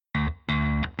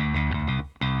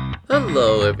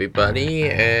Hello, everybody,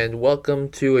 and welcome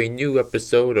to a new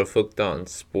episode of Hooked on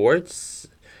Sports.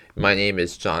 My name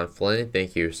is John Flynn.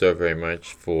 Thank you so very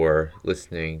much for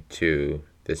listening to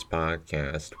this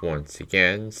podcast once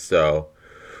again.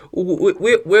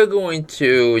 We're going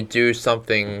to do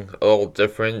something a little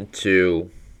different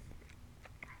to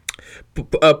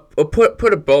put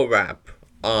a bow wrap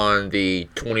on the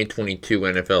 2022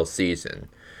 NFL season.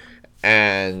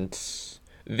 And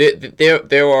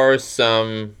there are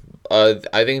some.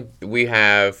 I think we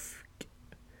have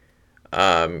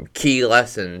key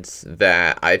lessons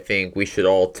that I think we should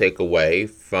all take away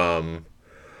from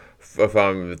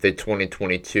the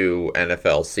 2022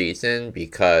 NFL season,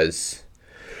 because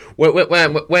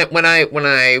when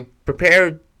I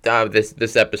prepared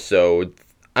this episode,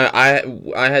 I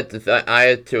had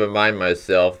to remind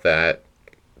myself that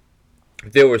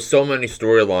there were so many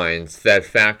storylines that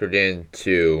factored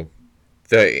into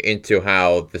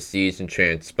how the season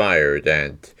transpired,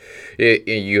 and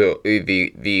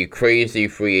the crazy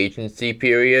free agency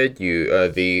period,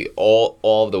 the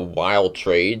all the wild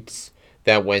trades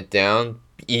that went down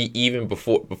even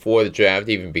before the draft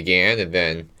even began, and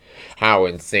then how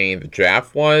insane the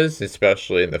draft was,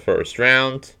 especially in the first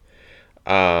round.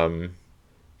 Um,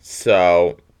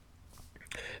 so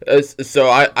I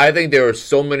think there are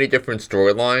so many different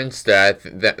storylines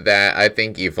that I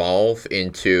think evolve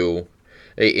into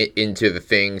the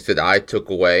things that I took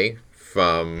away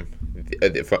from the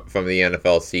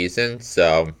NFL season.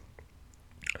 So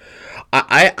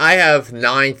I have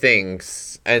nine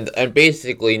things and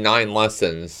basically nine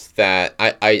lessons that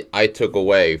I took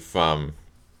away from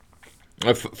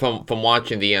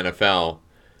watching the NFL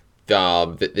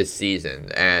this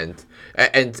season, and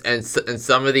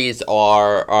some of these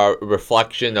are a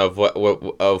reflection of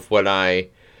what I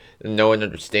know and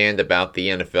understand about the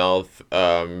NFL,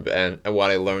 and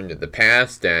what I learned in the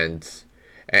past, and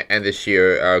this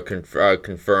year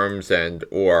confirms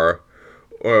or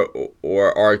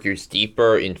argues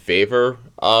deeper in favor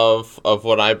of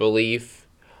what I believe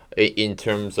in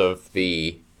terms of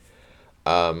the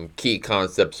key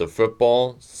concepts of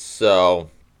football. So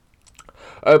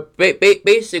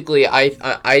basically,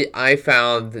 I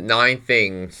found nine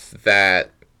things that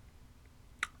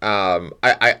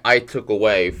I took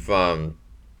away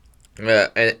and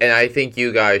I think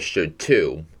you guys should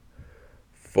too,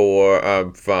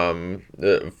 from the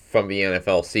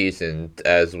NFL season,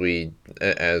 as we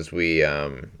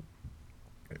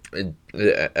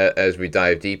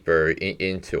dive deeper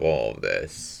into all of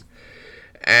this.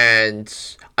 And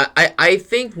I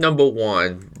think number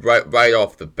one, right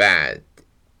off the bat,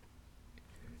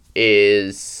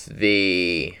 is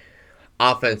the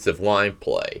offensive line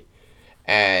play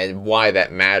and why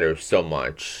that matters so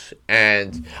much.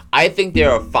 And I think there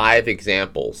are five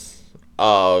examples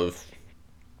of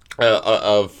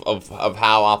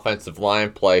how offensive line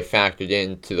play factored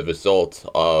into the result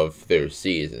of their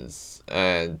seasons.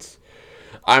 And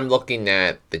I'm looking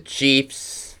at the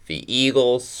Chiefs, the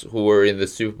Eagles, who were in the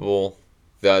Super Bowl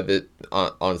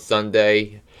on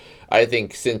Sunday. I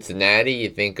think Cincinnati, you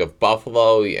think of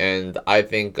Buffalo, and I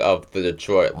think of the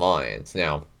Detroit Lions.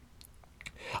 Now,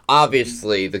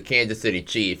 obviously, the Kansas City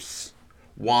Chiefs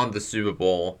won the Super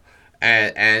Bowl,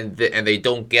 and they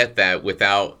don't get that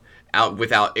without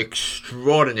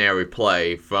extraordinary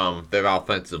play from their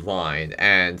offensive line,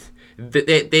 and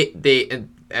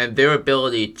and their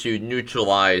ability to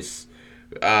neutralize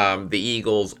the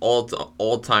Eagles'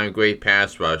 all time great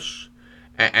pass rush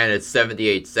and its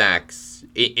 78 sacks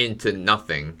into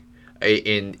nothing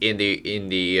in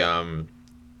the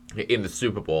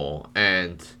Super Bowl.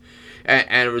 And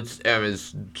it was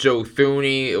Joe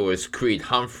Thuney, it was Creed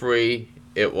Humphrey,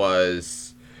 it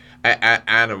was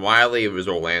Adam Riley, it was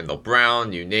Orlando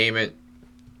Brown, you name it.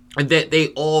 And they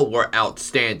all were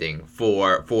outstanding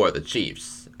for the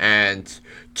Chiefs. And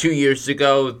 2 years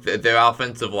ago, their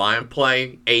offensive line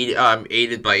play,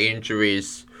 aided by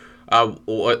injuries,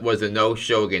 was a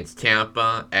no-show against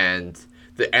Tampa, and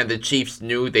the Chiefs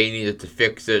knew they needed to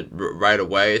fix it right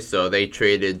away, so they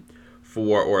traded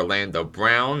for Orlando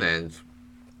Brown, and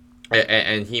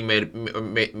he made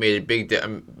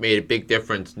a big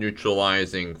difference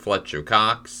neutralizing Fletcher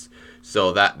Cox.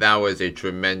 So that was a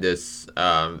tremendous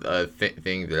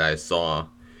thing that I saw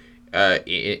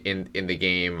in the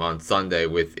game on Sunday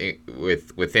with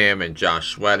him and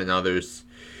Josh Sweat and others.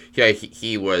 Yeah,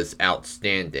 he was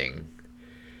outstanding,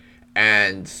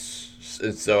 and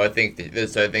so I think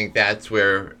that's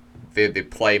where the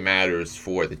play matters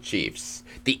for the Chiefs.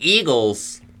 The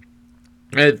Eagles,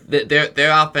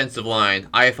 their offensive line,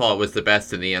 I thought was the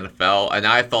best in the NFL, and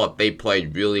I thought they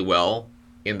played really well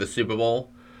in the Super Bowl.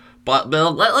 But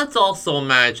let's also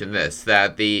imagine this: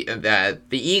 that the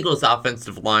Eagles'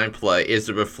 offensive line play is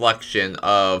a reflection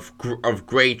of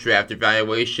great draft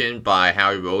evaluation by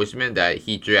Howie Roseman, that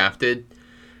he drafted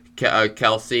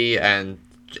Kelsey and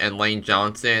Lane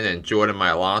Johnson and Jordan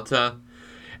Mailata,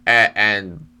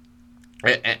 and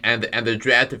and the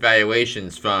draft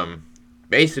evaluations from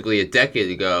basically a decade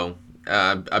ago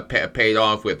paid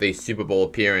off with a Super Bowl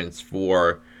appearance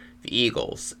for the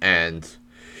Eagles. And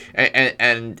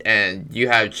you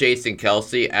have Jason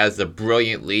Kelsey as a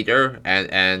brilliant leader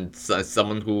and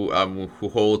someone who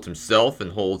holds himself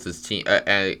and holds his team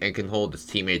and can hold his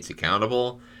teammates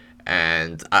accountable.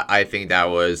 And I think that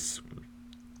was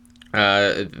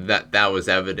that was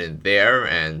evident there.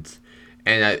 And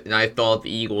I thought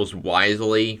the Eagles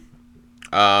wisely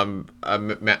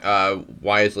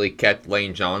kept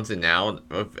Lane Johnson out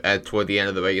toward the end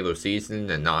of the regular season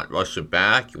and not rush him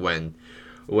back when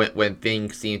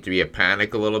things seemed to be a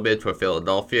panic a little bit for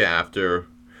Philadelphia after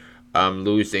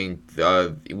losing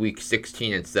week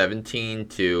 16 and 17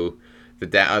 to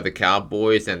the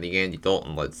Cowboys and the Andy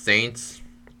Dalton-led Saints.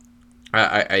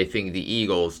 I think the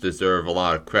Eagles deserve a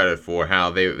lot of credit for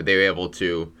how they were able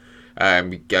to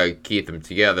keep them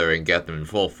together and get them in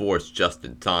full force just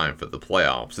in time for the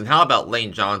playoffs. And how about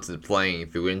Lane Johnson playing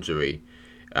through injury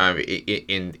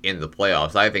in the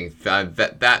playoffs? I think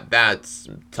that's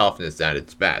toughness at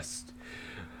its best.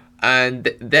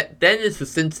 And then is the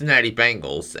Cincinnati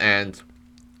Bengals, and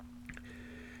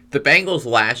the Bengals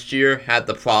last year had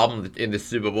the problem in the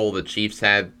Super Bowl the Chiefs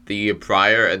had the year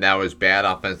prior, and that was bad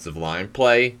offensive line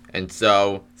play. And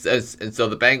so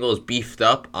the Bengals beefed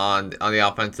up on the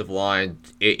offensive line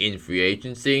in free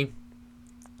agency.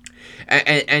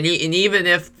 And even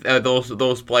if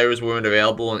those players weren't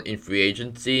available in free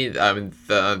agency,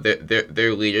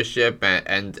 their leadership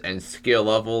and skill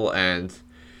level and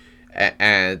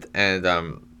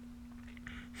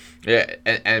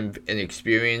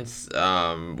experience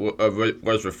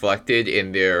was reflected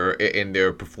in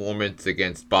their performance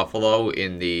against Buffalo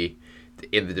in the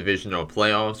divisional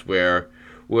playoffs, where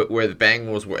the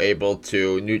Bengals were able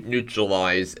to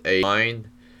neutralize a line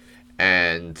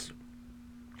and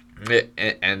then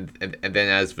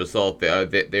as a result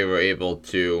they were able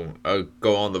to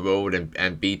go on the road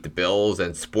and beat the Bills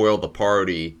and spoil the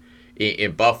party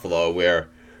in Buffalo, where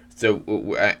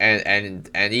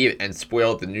and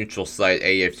spoiled the neutral site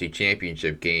AFC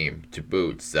Championship game to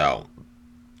boot. So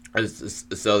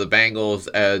the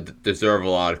Bengals deserve a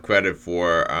lot of credit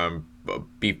for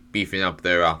beefing up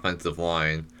their offensive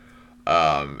line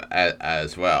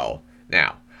as well.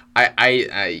 Now,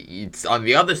 it's on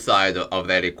the other side of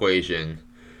that equation,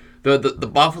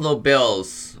 the Buffalo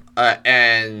Bills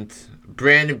and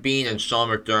Brandon Beane and Sean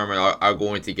McDermott are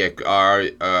going to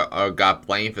got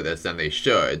blamed for this, and they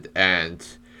should. And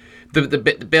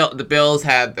the Bills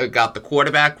had got the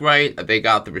quarterback right, they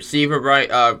got the receivers right,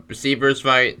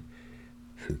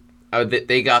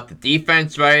 they got the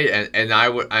defense right, and I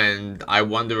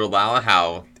wonder aloud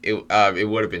how it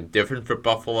would have been different for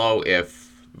Buffalo if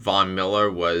Von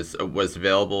Miller was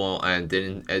available and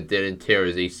didn't tear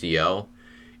his ACL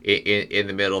in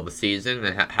the middle of the season,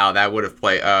 and how that would have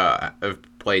played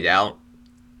out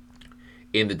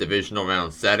in the divisional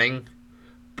round setting.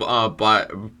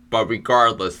 But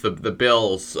regardless, the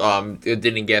Bills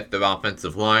didn't get their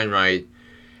offensive line right,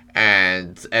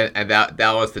 and that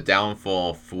was the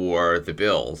downfall for the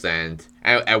Bills. And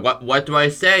what do I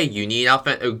say? You need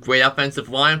a great offensive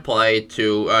line play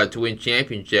to win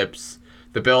championships.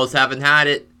 The Bills haven't had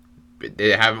it.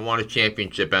 They haven't won a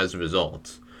championship as a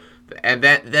result. And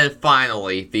then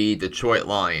finally, the Detroit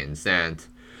Lions. And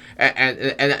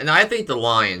I think the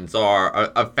Lions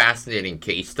are a fascinating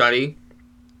case study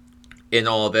in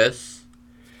all this.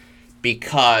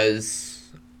 Because,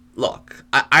 look,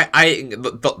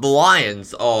 the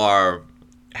Lions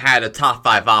had a top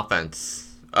 5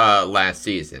 offense last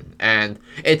season. And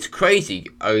it's crazy,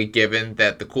 given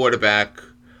that the quarterback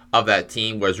of that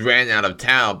team was ran out of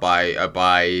town by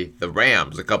the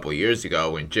Rams a couple of years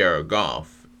ago in Jared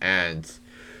Goff. But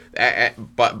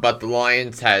the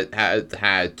Lions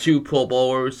had 2 Pro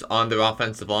Bowlers on their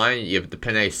offensive line. You have the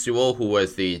Penei Sewell, who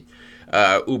was the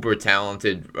uber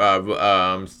talented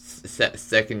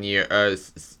second year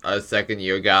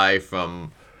guy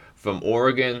from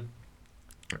Oregon,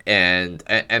 and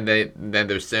then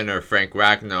their center Frank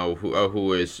Ragnow,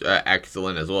 who is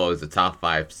excellent as well as a top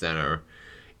 5 center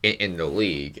in the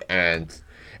league. And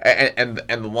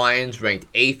the Lions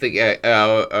ranked 8th,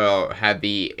 had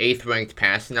the 8th ranked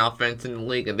passing offense in the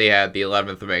league, and they had the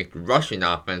 11th ranked rushing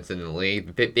offense in the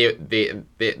league.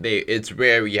 It's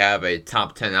rare you have a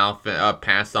top 10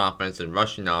 pass offense and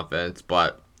rushing offense,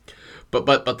 but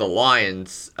but the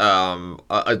Lions,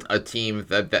 a team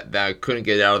that couldn't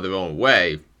get out of their own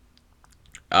way,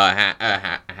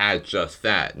 had just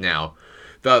that. Now,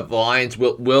 the Lions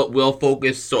will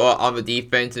focus on the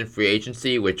defense in free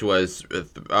agency, which was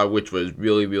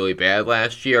really bad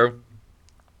last year.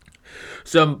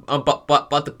 So,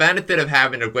 but the benefit of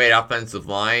having a great offensive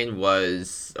line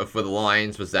was for the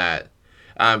Lions was that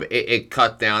it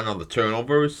cut down on the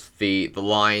turnovers. The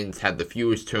Lions had the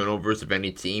fewest turnovers of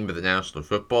any team in the National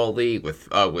Football League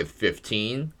with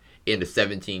 15 in a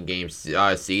 17 game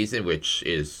season, which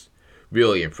is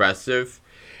really impressive.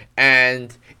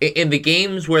 And in the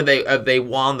games where they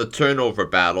won the turnover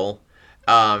battle,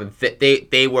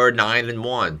 they were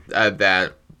 9-1.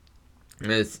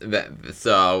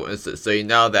 So you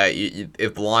know that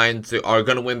if the Lions are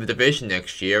going to win the division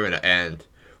next year, and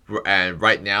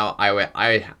right now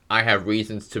I have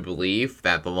reasons to believe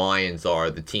that the Lions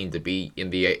are the team to beat in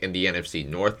the NFC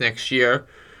North next year,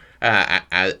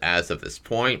 as of this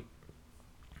point.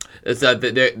 So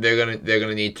they're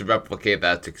gonna need to replicate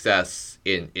that success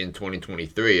in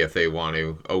 2023 if they want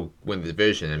to win the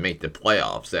division and make the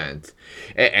playoffs, and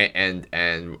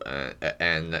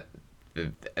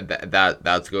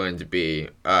that's going to be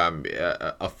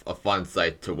a fun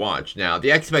sight to watch. Now,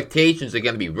 the expectations are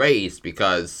going to be raised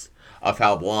because of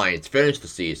how the Lions finished the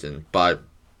season, but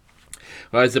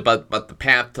the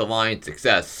path to Lions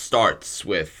success starts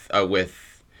with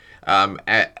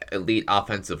elite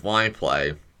offensive line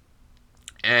play,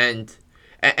 and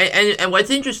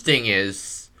what's interesting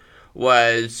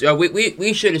was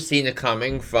we should have seen it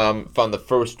coming from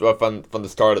the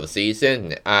start of the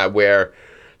season, where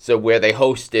they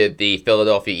hosted the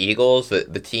Philadelphia Eagles,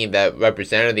 the team that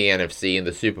represented the NFC in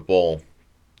the Super Bowl,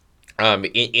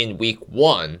 in week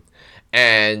 1.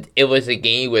 And it was a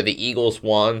game where the Eagles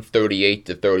won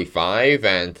 38-35,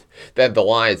 and then the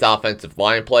Lions' offensive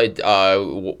line play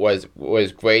was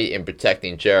great in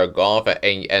protecting Jared Goff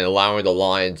and allowing the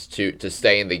Lions to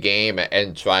stay in the game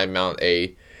and try and mount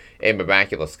a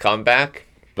miraculous comeback,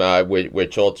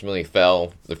 which ultimately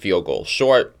fell the field goal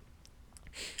short.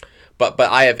 But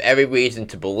I have every reason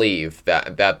to believe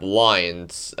that the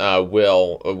Lions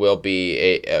will be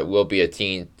a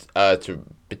team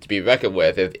to be reckoned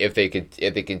with if they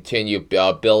continue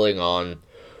building on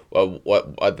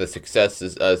what the success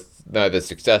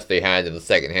they had in the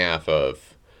second half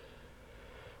of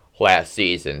last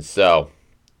season. So,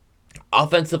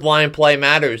 offensive line play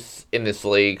matters in this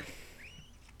league.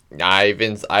 I've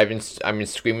been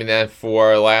screaming that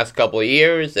for the last couple of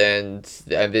years, and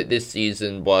this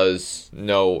season was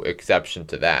no exception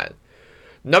to that.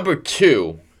 Number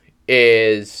 2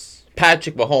 is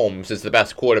Patrick Mahomes is the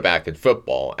best quarterback in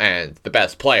football and the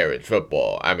best player in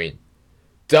football. I mean,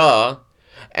 duh.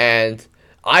 And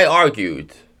I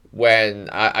argued when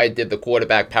I did the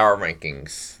quarterback power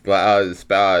rankings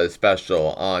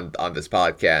special on this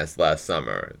podcast last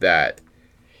summer that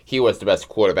he was the best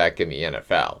quarterback in the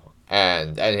NFL,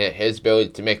 and his ability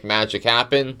to make magic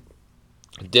happen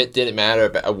didn't matter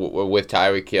with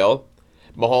Tyreek Hill.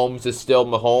 Mahomes is still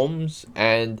Mahomes,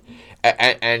 and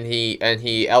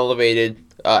he elevated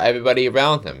everybody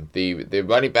around him, the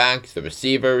running backs, the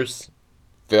receivers,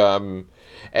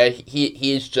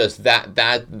 he's just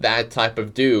that type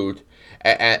of dude,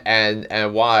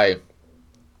 and why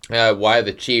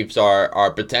the Chiefs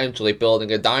are potentially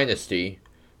building a dynasty.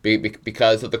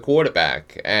 Because of the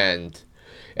quarterback, and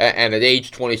at age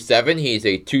 27, he's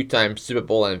a 2-time Super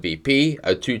Bowl MVP,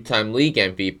 a 2-time league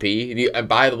MVP, and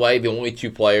by the way, the only 2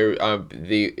 players,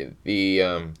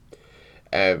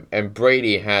 and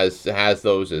Brady has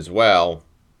those as well.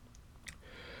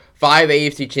 5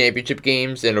 AFC Championship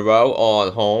games in a row, all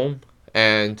at home,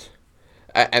 and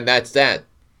that's that.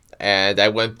 And I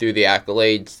went through the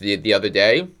accolades the other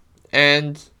day,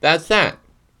 and that's that.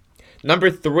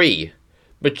 Number 3.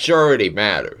 Maturity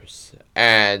matters,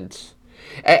 and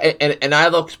I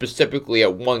look specifically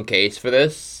at one case for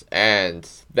this, and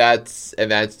that's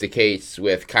the case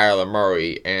with Kyler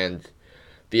Murray and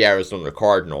the Arizona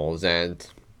Cardinals, and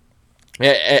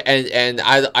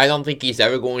I don't think he's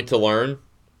ever going to learn.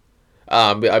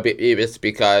 It's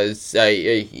because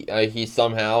he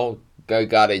somehow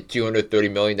got a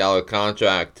 $230 million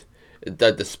contract,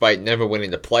 that despite never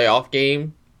winning the playoff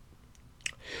game.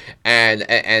 And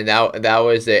that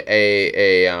was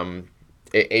a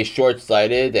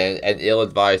short-sighted and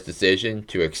ill-advised decision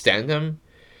to extend him,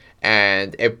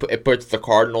 and it puts the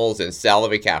Cardinals in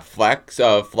salary cap flux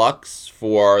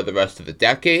for the rest of the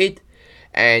decade.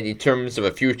 And in terms of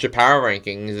a future power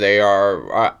rankings,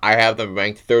 I have them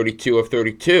ranked 32 of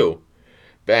 32,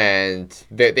 and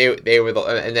they were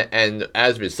the, and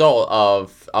as a result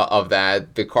of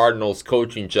that, the Cardinals'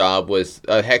 coaching job was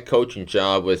head coaching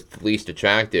job was the least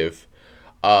attractive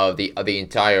of the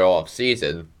entire off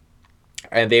season,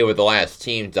 and they were the last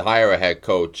team to hire a head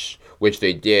coach, which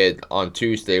they did on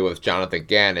Tuesday with Jonathan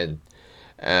Gannon,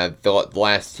 the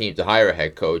last team to hire a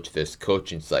head coach this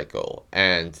coaching cycle,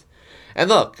 and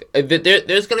look,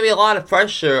 there's going to be a lot of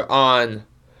pressure on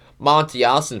Monty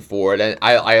Ossenford, and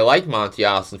I like Monty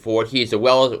Ossenford. He's a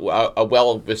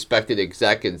well respected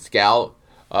exec and scout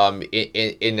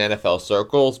in NFL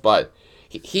circles, but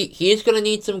he's going to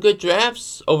need some good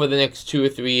drafts over the next 2 or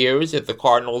 3 years if the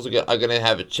Cardinals are going to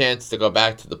have a chance to go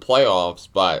back to the playoffs.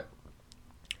 But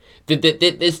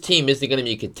this team isn't going to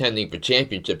be contending for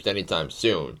championships anytime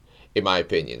soon, in my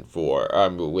opinion.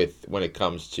 When it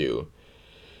comes to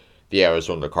the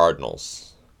Arizona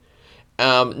Cardinals.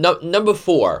 Number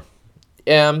 4.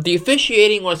 The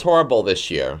officiating was horrible this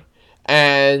year,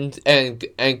 and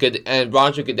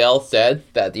Roger Goodell said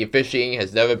that the officiating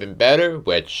has never been better,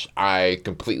 which I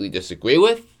completely disagree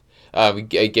with.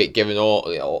 Given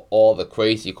all the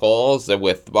crazy calls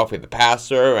with roughing the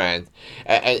passer and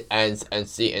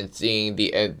seeing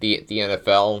the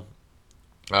NFL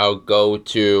go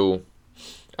to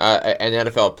and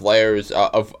NFL players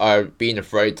are being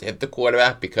afraid to hit the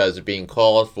quarterback because of being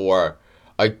called for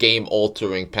a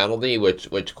game-altering penalty,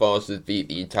 which causes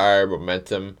the entire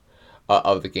momentum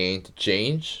of the game to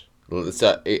change.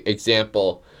 So,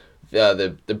 example,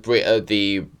 the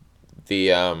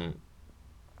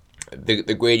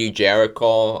Grady Jarrett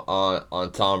call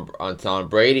on Tom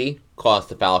Brady cost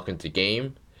the Falcons a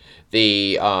game.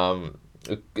 The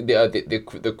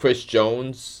Chris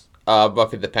Jones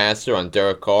roughing the passer on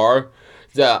Derek Carr,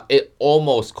 it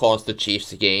almost cost the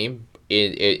Chiefs a game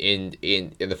in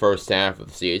the first half of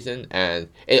the season, and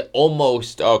it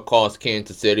almost cost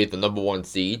Kansas City the number 1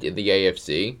 seed in the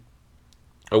AFC.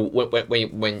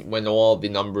 When all the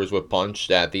numbers were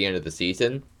punched at the end of the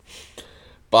season,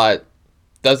 but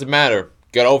doesn't matter.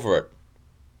 Get over it.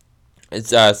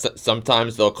 It's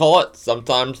sometimes they'll call it,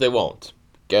 sometimes they won't.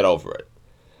 Get over it.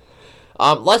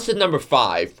 Lesson number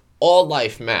 5: all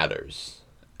life matters,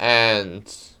 and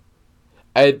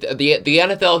the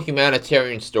NFL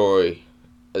humanitarian story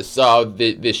saw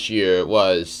this year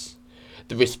was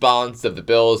the response of the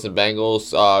Bills and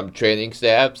Bengals training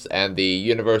staffs and the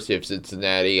University of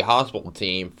Cincinnati hospital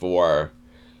team for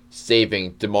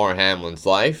saving Damar Hamlin's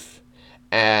life.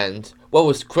 And what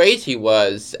was crazy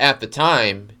was, at the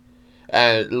time,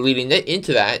 leading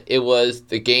into that, it was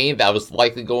the game that was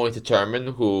likely going to determine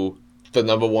who the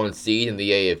number 1 seed in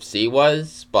the AFC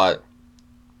was, but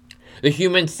the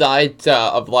human side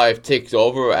of life takes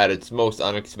over at its most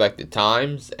unexpected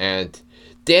times, and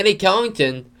Danny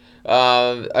Kellington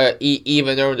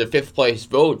even earned a 5th place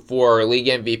vote for league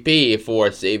MVP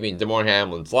for saving Damar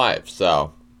Hamlin's life.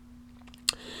 So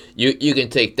you can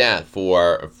take that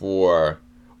for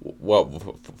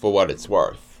what it's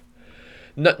worth.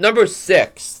 Number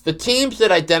 6, the teams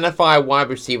that identify wide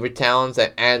receiver talents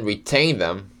and retain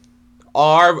them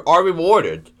are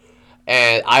rewarded.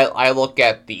 And I look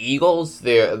at the Eagles.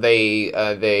 They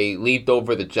leaped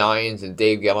over the Giants and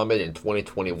Dave Gettleman in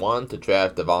 2021 to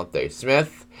draft Devontae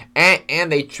Smith,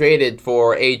 and they traded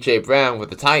for A.J. Brown with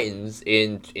the Titans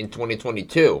in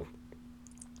 2022.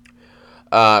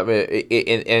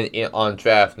 On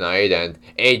draft night, and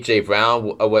A.J.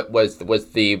 Brown was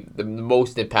the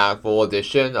most impactful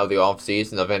addition of the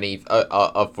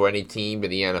offseason for any team in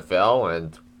the NFL,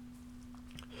 and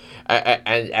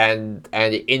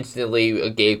it instantly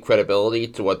gave credibility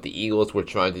to what the Eagles were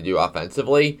trying to do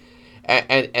offensively,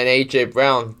 and A.J.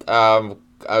 Brown caught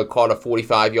a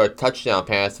 45-yard touchdown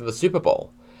pass in the Super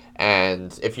Bowl,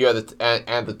 and if you're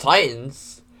the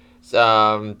Titans,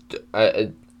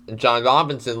 John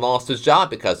Robinson lost his job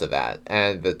because of that,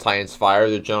 and the Titans fired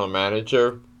their general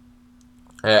manager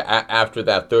after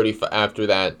that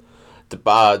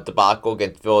debacle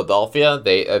against Philadelphia.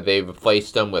 They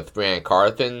replaced him with Fran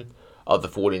Carthen of the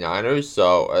 49ers.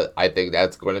 So I think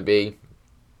that's going to be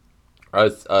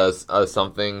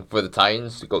something for the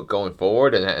Titans to going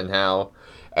forward, and how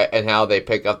they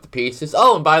pick up the pieces.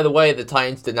 Oh, and by the way, the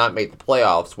Titans did not make the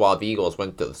playoffs while the Eagles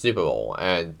went to the Super Bowl,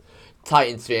 and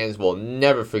Titans fans will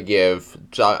never forgive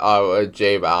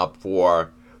J-Rob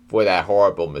for that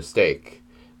horrible mistake.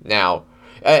 Now,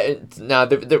 now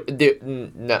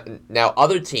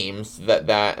other teams that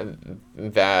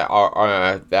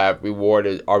are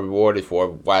rewarded for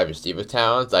wide receiver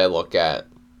talents. I look at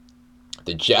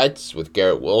the Jets with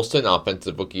Garrett Wilson,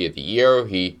 Offensive Rookie of the Year.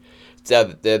 He So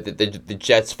the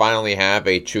Jets finally have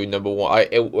a true number one,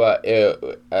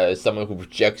 someone who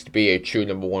projects to be a true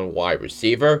number one wide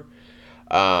receiver.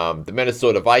 The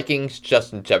Minnesota Vikings,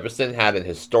 Justin Jefferson had an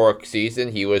historic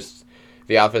season. He was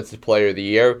the offensive player of the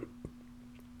year,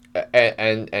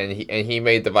 and he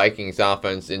made the Vikings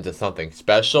offense into something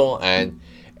special, and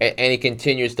he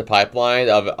continues the pipeline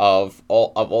of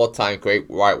all time great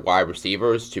wide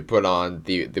receivers to put on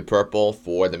the purple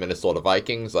for the Minnesota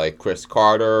Vikings, like Chris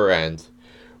Carter and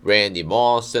Randy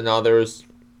Moss and others.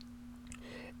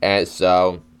 And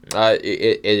so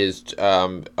it is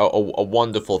a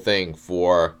wonderful thing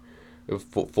for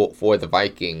the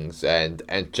Vikings, and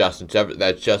Justin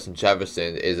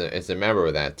Jefferson is a member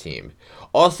of that team.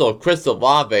 Also, Chris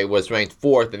Olave was ranked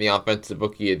 4th in the Offensive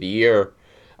Rookie of the Year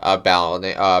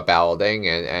balloting,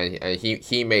 and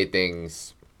he made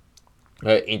things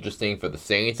interesting for the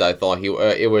Saints. I thought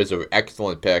it was an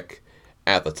excellent pick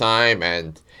at the time,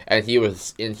 and he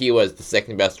was the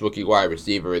second best rookie wide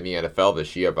receiver in the NFL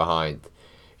this year behind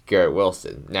Garrett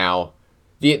Wilson. Now,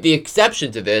 the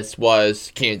exception to this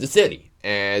was Kansas City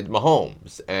and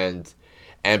Mahomes and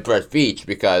Brett Veach,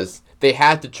 because they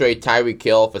had to trade Tyreek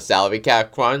Hill for salary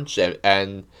cap crunch,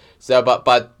 and so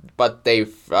but they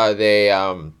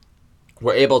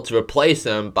were able to replace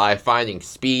him by finding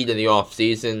speed in the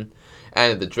offseason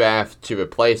and in the draft to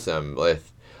replace him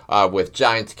with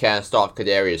Giants cast-off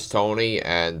Kadarius Toney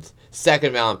and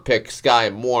second-round pick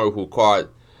Sky Moore, who caught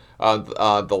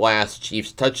the last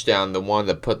Chiefs touchdown, the one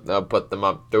that put them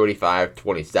up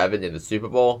 35-27 in the Super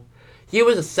Bowl. He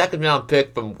was a second-round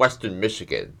pick from Western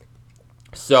Michigan.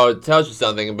 So it tells you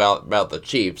something about the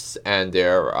Chiefs and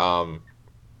their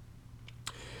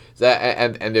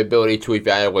and their ability to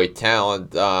evaluate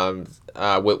talent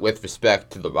with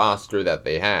respect to the roster that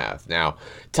they have. Now,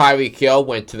 Tyreek Hill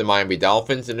went to the Miami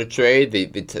Dolphins in a trade.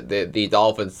 The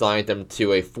Dolphins signed him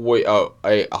to a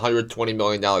 $120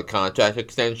 million contract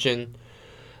extension,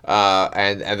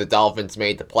 and the Dolphins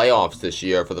made the playoffs this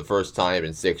year for the first time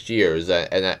in 6 years,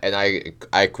 and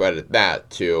I credit that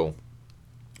to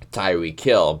Tyreek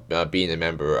Hill being a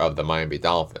member of the Miami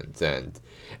Dolphins, and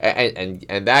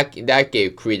that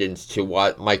gave credence to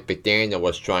what Mike McDaniel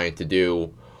was trying to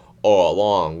do all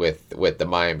along with the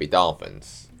Miami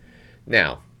Dolphins.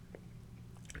 Now,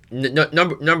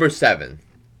 number 7,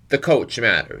 the coach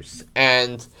matters,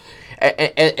 and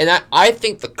I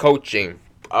think the coaching,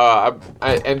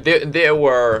 and there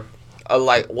were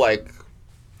like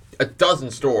a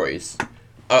dozen stories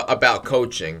about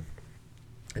coaching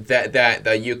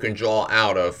that you can draw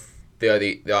out of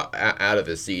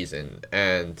the season.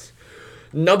 And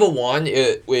number 1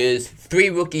 is 3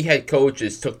 rookie head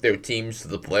coaches took their teams to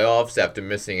the playoffs after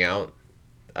missing out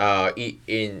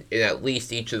in at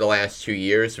least each of the last 2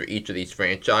 years for each of these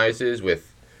franchises,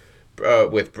 with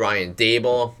Brian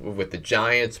Daboll with the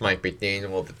Giants, Mike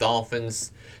McDaniel with the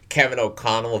Dolphins, Kevin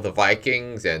O'Connell of the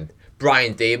Vikings, and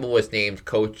Brian Daboll was named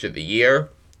Coach of the Year,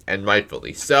 and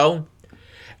rightfully so.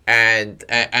 And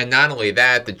not only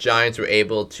that, the Giants were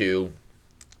able to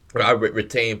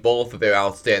retain both of their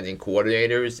outstanding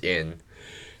coordinators in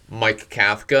Mike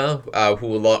Kafka,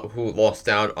 who lost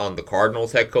out on the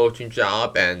Cardinals head coaching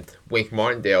job, and Wink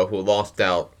Martindale, who lost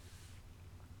out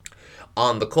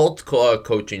on the Colts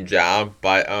coaching job,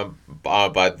 but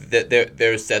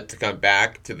they're set to come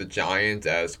back to the Giants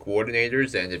as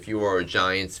coordinators. And if you are a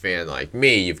Giants fan like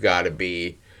me, you've got to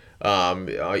be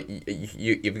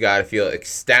you've got to feel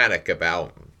ecstatic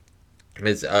about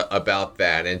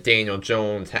that. And Daniel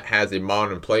Jones has a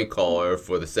modern play caller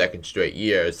for the second straight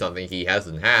year, something he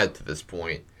hasn't had to this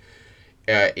point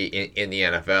in the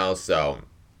NFL. So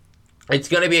it's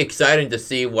going to be exciting to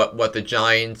see what the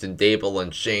Giants and Daboll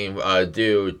and Shane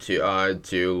do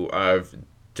to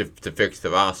fix the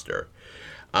roster.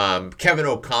 Kevin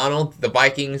O'Connell, the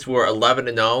Vikings were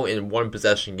 11-0 in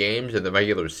one-possession games in the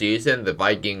regular season. The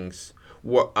Vikings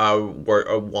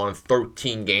won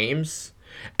 13 games,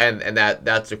 and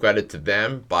that's a credit to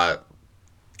them. But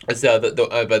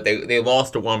they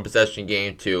lost a one-possession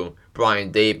game to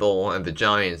Brian Daboll and the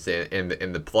Giants in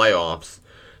the playoffs.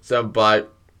 So,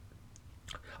 but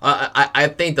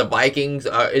I think the Vikings,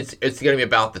 it's going to be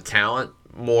about the talent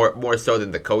more so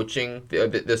than the coaching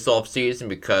this offseason,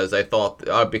 because I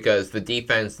thought because the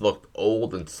defense looked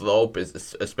old and slow,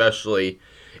 especially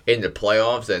in the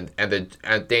playoffs,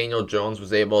 and Daniel Jones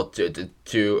was able to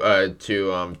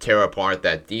tear apart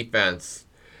that defense.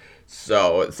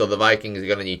 So the Vikings are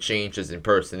going to need changes in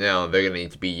personnel, and they're going to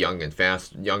need to be younger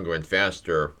and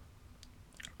faster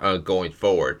going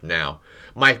forward. Now,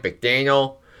 Mike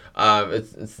McDaniel,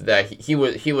 it's that he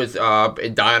was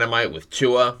in Dynamite with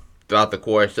Tua throughout the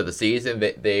course of the season.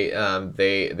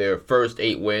 Their first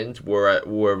 8 wins were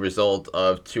a result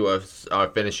of Tua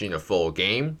finishing a full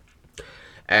game,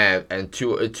 and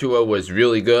Tua was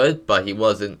really good, but he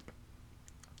wasn't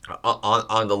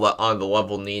on the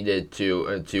level needed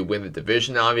to win the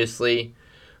division, obviously.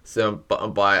 So, but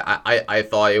I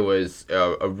thought it was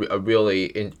a really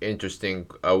interesting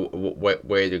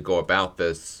way to go about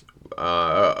this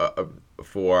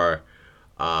for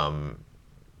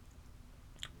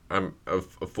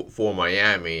for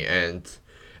Miami, and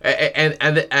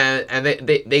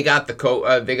they got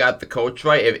the coach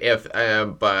right.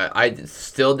 But I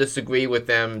still disagree with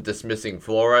them dismissing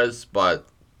Flores, but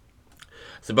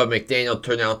McDaniel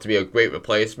turned out to be a great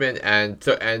replacement and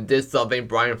did something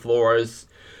Brian Flores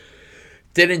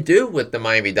didn't do with the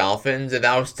Miami Dolphins, and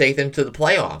that was take them to the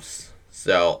playoffs.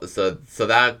 So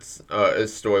that's a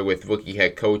story with rookie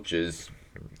head coaches,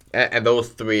 and those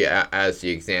three as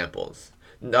the examples.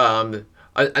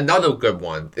 Another good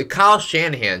one. Kyle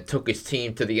Shanahan took his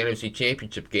team to the NFC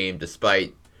Championship game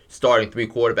despite starting 3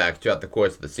 quarterbacks throughout the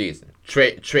course of the season.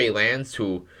 Trey Lance,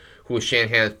 who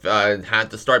Shanahan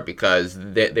had to start because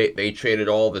they traded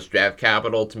all this draft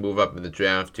capital to move up in the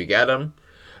draft to get him.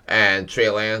 And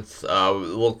Trey Lance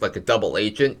looked like a double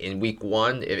agent in Week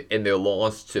 1 in their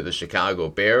loss to the Chicago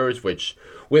Bears, which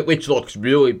looks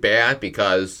really bad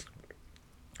because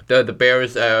the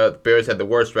Bears had the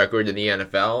worst record in the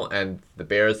NFL, and the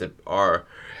Bears have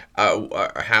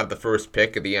the first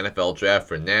pick of the NFL draft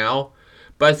for now.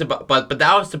 But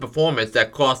that was the performance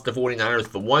that cost the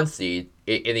 49ers the 1 seed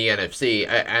in the NFC,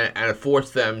 and it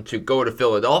forced them to go to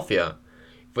Philadelphia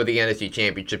for the NFC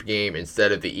Championship game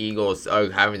instead of the Eagles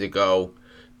having to go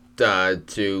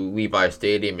to Levi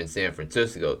Stadium in San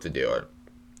Francisco to do it.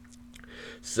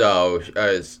 So,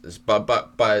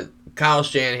 but Kyle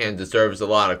Shanahan deserves a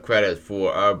lot of credit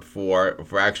for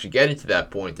actually getting to that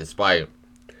point despite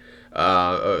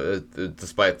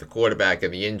the quarterback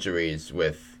and the injuries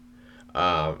with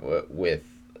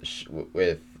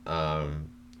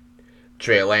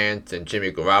Trey Lance and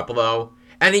Jimmy Garoppolo.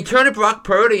 And he turned Brock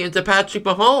Purdy into Patrick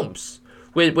Mahomes,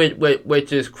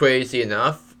 which is crazy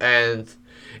enough. And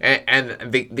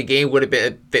the game would have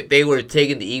been, they would have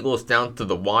taken the Eagles down to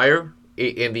the wire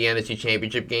in the NFC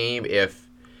Championship game if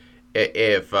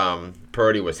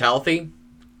Purdy was healthy.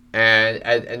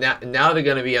 And now they're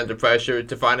going to be under pressure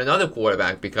to find another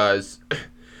quarterback because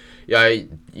Jimmy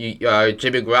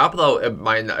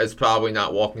Garoppolo is probably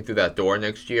not walking through that door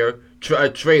next year.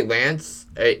 Trey Lance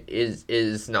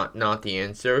is not the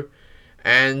answer,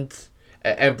 and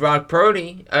Brock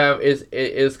Purdy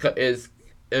is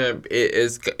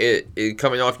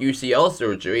coming off UCL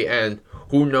surgery, and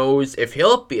who knows if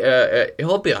he'll be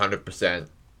 100%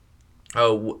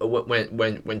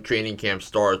 when training camp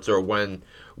starts or when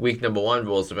week number 1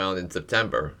 rolls around in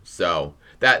September. So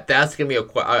that's gonna be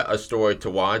a story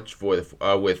to watch for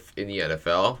within the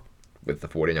NFL with the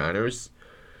 49ers.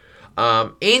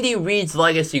 Andy Reid's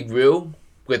legacy grew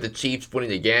with the Chiefs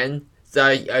winning again.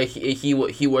 So he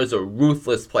was a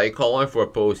ruthless play caller for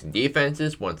opposing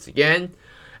defenses once again,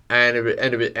 and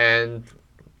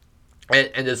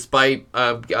despite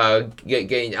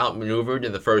getting outmaneuvered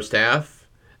in the first half,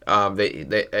 of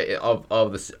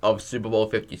Super Bowl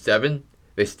 57,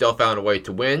 they still found a way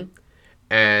to win,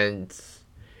 and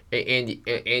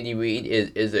Andy Reid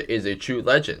is a true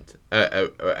legend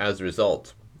as a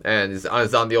result, and is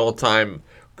on the all-time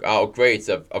greats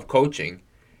of coaching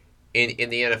in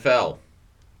the NFL.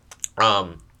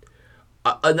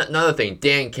 Another thing,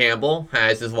 Dan Campbell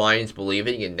has his Lions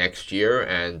believing in next year,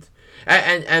 and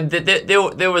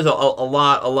there was a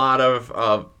lot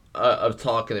of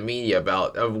talk in the media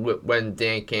about when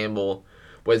Dan Campbell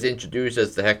was introduced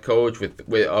as the head coach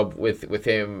with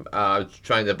him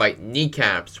trying to bite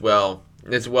kneecaps. Well,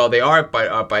 they are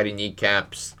biting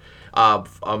kneecaps for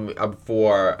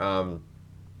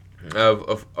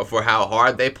how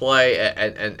hard they play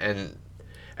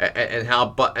and how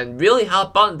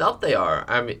buttoned up they are.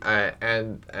 I mean,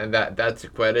 and that's a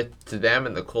credit to them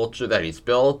and the culture that he's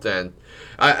built. And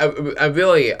but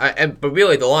really,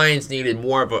 the Lions needed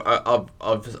more of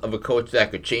a coach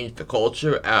that could change the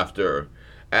culture after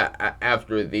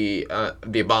the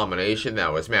abomination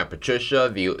that was Matt Patricia,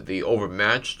 the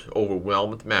overmatched,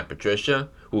 overwhelmed Matt Patricia,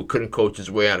 who couldn't coach his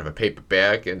way out of a paper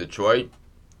bag in Detroit.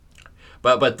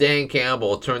 But Dan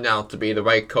Campbell turned out to be the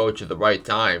right coach at the right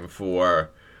time for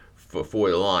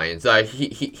the Lions.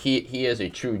 He is a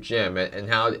true gem, and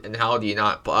how do you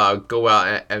not go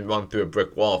out and run through a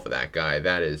brick wall for that guy?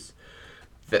 That is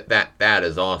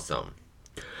awesome.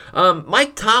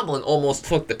 Mike Tomlin almost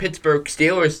took the Pittsburgh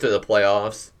Steelers to the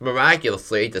playoffs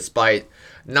miraculously, despite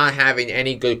not having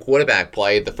any good quarterback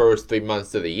play the first 3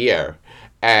 months of the year.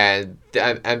 And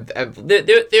there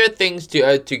are things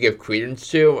to give credence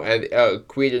to, and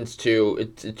credence to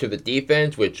the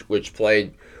defense, which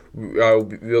played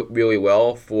really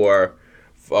well for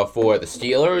the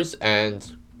Steelers,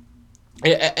 and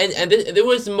it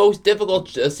was the most difficult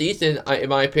season, in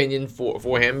my opinion,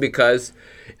 for him, because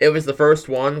it was the first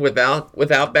one without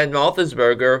Ben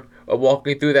Roethlisberger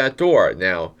walking through that door.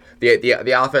 Now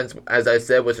the offense, as I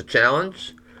said, was a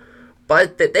challenge,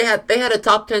 but they had a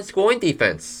top 10 scoring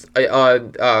defense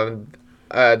this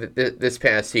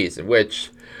past season,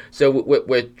 which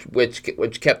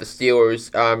kept the Steelers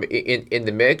in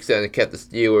the mix and kept the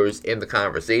Steelers in the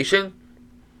conversation.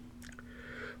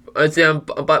 But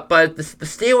the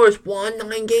Steelers won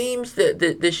 9 games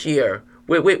this year,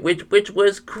 which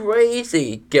was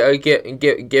crazy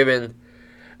given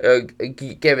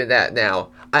that.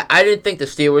 Now, I didn't think the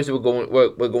Steelers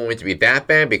were going to be that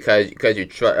bad because of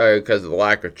the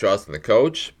lack of trust in the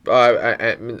coach. Not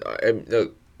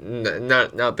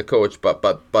the coach, but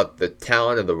the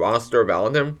talent of the roster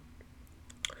around him.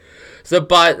 So,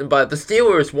 but the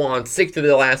Steelers won 6 of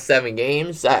the last 7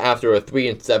 games after a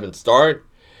 3-7 start.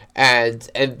 And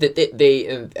had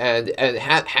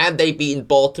they beaten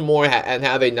Baltimore, and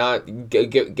had they not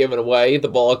given away the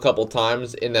ball a couple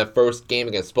times in that first game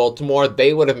against Baltimore,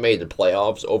 they would have made the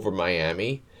playoffs over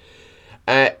Miami.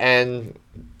 And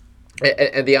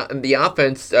the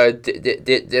offense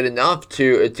did enough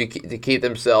to keep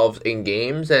themselves in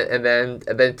games, and then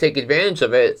take advantage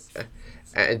of it.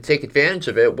 And take advantage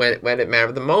of it when it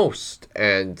mattered the most,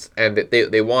 and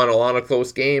they won a lot of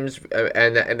close games,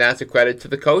 and that's a credit to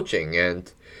the coaching,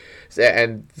 and they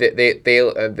led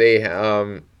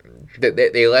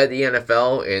the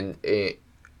NFL in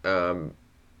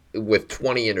with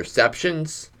 20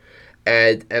 interceptions,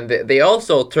 and they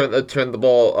also turned the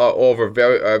ball over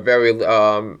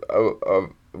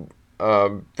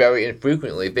very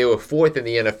infrequently. They were 4th in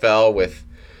the NFL with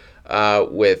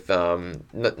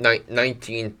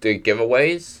 19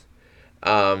 giveaways.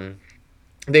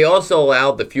 They also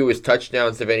allowed the fewest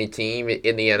touchdowns of any team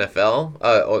in the NFL.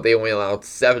 Or they only allowed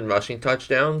 7 rushing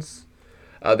touchdowns.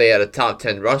 They had a top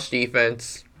 10 rush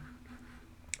defense.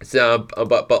 So,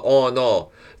 but all in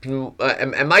all,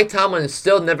 and Mike Tomlin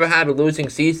still never had a losing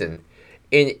season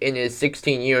in his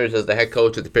 16 years as the head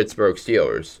coach of the Pittsburgh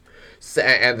Steelers.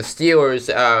 And the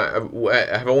Steelers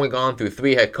have only gone through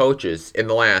 3 head coaches in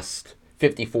the last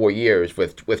 54 years,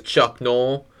 with Chuck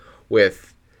Noll,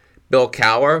 with Bill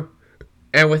Cowher,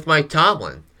 and with Mike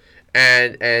Tomlin.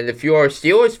 And if you're a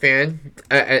Steelers fan,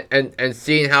 and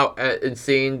seeing how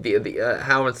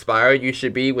how inspired you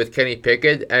should be with Kenny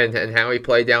Pickett and how he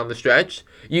played down the stretch,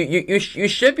 you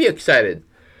should be excited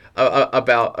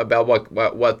about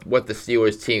what the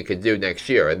Steelers team could do next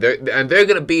year, and they're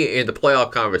going to be in the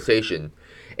playoff conversation.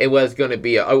 It was going to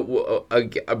be a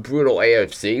brutal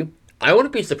AFC. I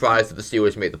wouldn't be surprised if the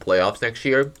Steelers made the playoffs next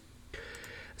year.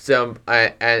 So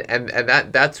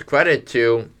and that's a credit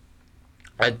to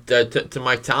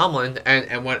Mike Tomlin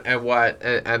and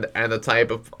the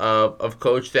type of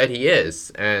coach that he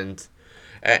is, and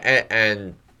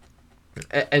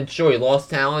sure, he lost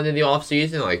talent in the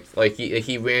offseason, like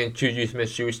he ran Juju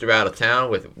Smith-Schuster out of town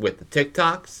with the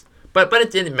TikToks, but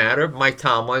it didn't matter. Mike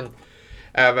Tomlin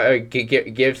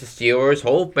gives the Steelers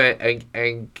hope, and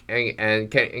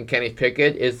Kenny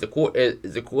Pickett is the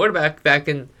quarterback that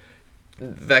can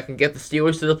get the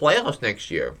Steelers to the playoffs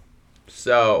next year.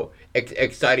 So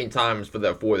exciting times for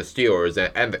the Steelers,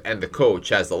 and the coach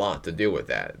has a lot to do with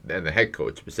that, and the head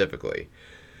coach specifically.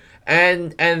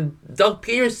 And Doug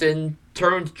Peterson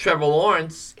turned Trevor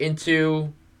Lawrence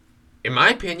into, in my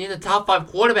opinion, a top 5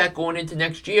 quarterback going into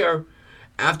next year,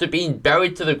 after being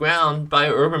buried to the ground by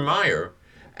Urban Meyer.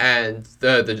 And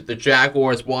the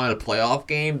Jaguars won a playoff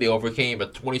game. They overcame a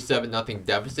 27-0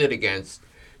 deficit against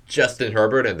Justin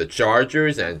Herbert and the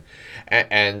Chargers, and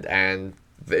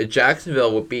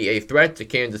Jacksonville will be a threat to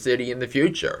Kansas City in the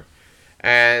future.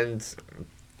 And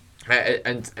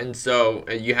so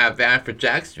you have that for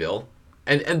Jacksonville,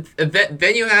 and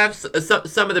then you have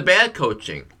some of the bad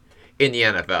coaching in the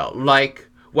NFL, like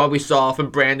what we saw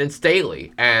from Brandon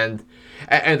Staley, and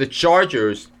the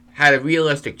Chargers had a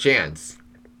realistic chance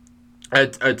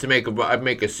to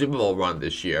make a Super Bowl run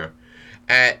this year,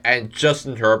 and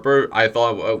Justin Herbert I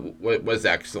thought was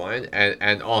excellent,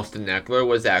 and Austin Eckler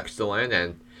was excellent,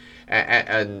 and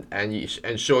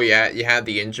sure, you had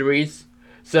the injuries.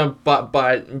 But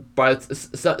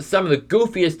some of the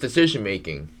goofiest decision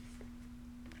making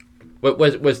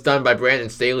was done by Brandon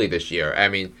Staley this year. I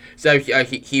mean, so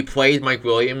he played Mike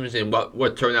Williams in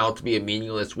what turned out to be a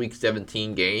meaningless Week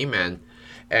 17 game, and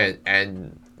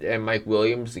and Mike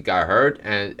Williams got hurt,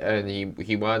 and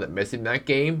he wound up missing that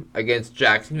game against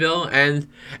Jacksonville, and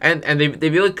they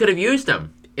really could have used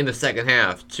him in the second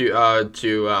half to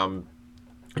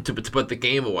put the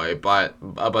game away, but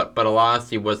alas,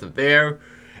 he wasn't there,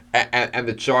 and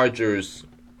the Chargers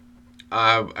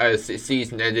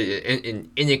season ended in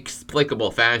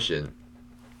inexplicable fashion,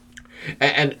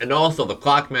 and also the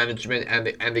clock management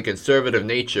and the conservative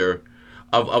nature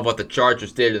of what the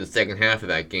Chargers did in the second half of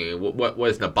that game, what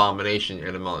was an abomination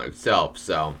in and of itself.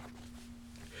 So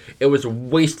it was a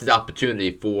wasted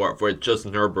opportunity for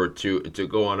Justin Herbert to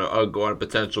go on a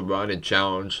potential run and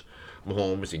challenge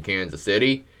Mahomes in Kansas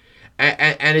City,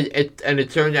 and it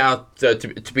turned out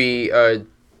to be a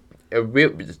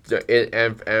real,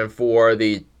 and for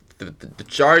the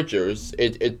Chargers,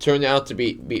 it turned out to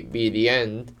be the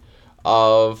end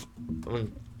of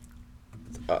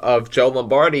Joe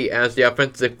Lombardi as the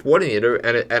offensive coordinator,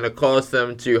 and it caused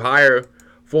them to hire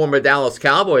former Dallas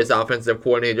Cowboys offensive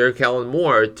coordinator Kellen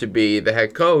Moore to be the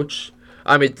head coach.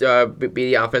 Be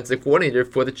the offensive coordinator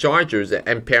for the Chargers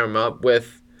and pair him up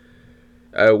with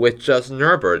Justin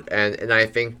Herbert, and I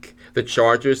think the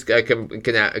Chargers are going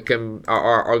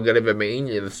to remain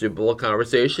in the Super Bowl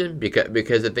conversation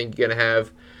because I think you're going to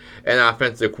have an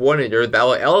offensive coordinator that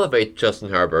will elevate Justin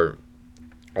Herbert.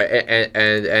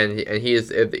 And he is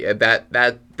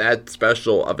that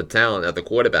special of a talent at the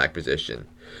quarterback position.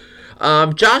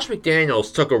 Josh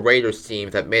McDaniels took a Raiders team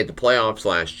that made the playoffs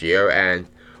last year and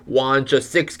won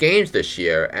just 6 games this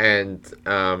year, and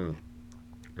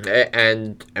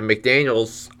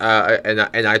McDaniels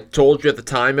and I told you at the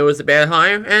time it was a bad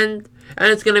hire, and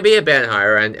it's going to be a bad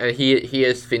hire, and he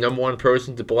is the number one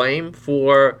person to blame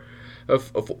for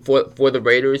the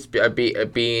Raiders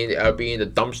being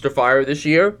the dumpster fire this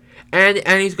year, and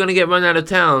he's going to get run out of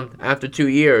town after 2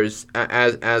 years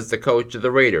as the coach of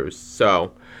the Raiders.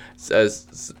 So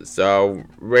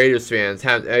Raiders fans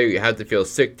have to feel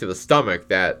sick to the stomach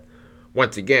that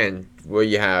once again where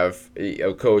you have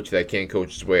a coach that can't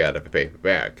coach his way out of a paper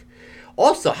bag.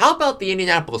 Also, how about the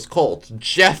Indianapolis Colts?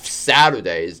 Jeff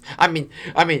Saturdays. I mean,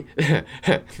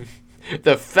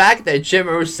 the fact that Jim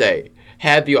Irsay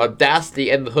had the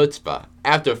audacity and the chutzpah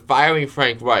after firing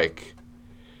Frank Reich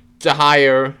to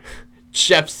hire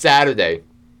Jeff Saturday.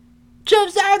 Jeff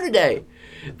Saturday!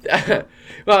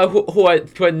 who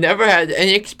had never had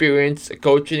any experience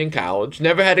coaching in college,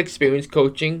 never had experience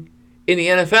coaching in the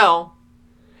NFL,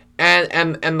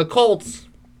 and the Colts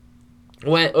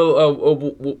were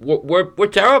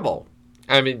terrible.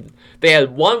 I mean, they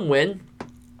had one win,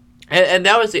 and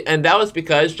that was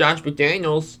because Josh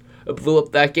McDaniels blew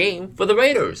up that game for the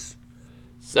Raiders.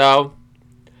 So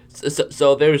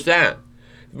there's that.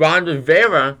 Ron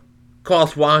Rivera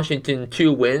cost Washington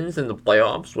 2 wins in the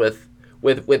playoffs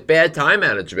with bad time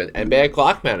management and bad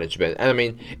clock management. And I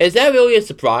mean, is that really a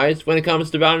surprise when it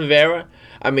comes to Ron Rivera?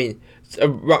 I mean,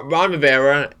 Ron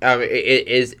Rivera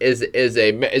is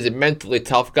a mentally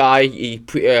tough guy.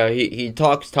 He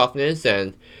talks toughness,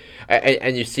 and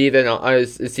you see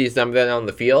some of that on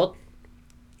the field.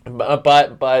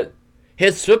 But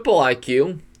his football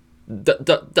IQ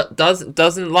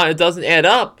doesn't add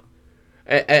up,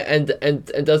 and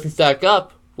doesn't stack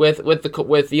up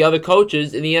with the other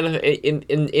coaches in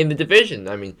the division.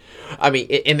 I mean,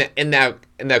 in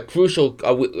that crucial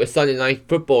Sunday night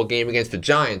football game against the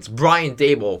Giants, Brian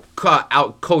Daboll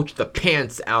out-coached the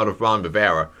pants out of Ron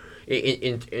Rivera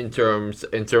in terms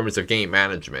of game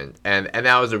management, and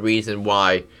that was the reason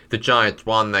why the Giants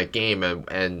won that game,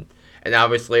 and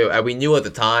obviously we knew at the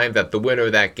time that the winner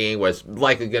of that game was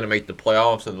likely going to make the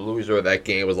playoffs, and the loser of that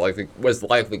game was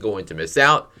likely going to miss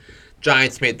out.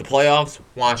 Giants made the playoffs.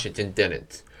 Washington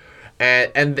didn't,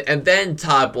 and then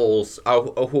Todd Bowles,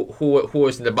 who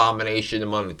was an abomination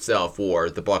among itself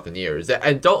for the Buccaneers,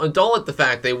 and don't let the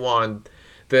fact they won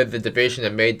the division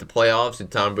and made the playoffs in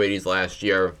Tom Brady's last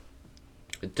year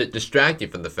to distract you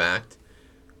from the fact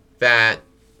that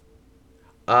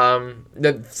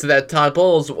that Todd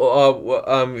Bowles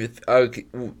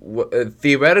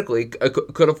theoretically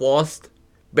could have lost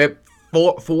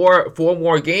four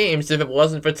more games if it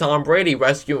wasn't for Tom Brady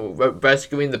rescuing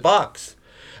the Bucs.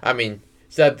 I mean,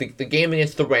 so the game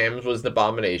against the Rams was an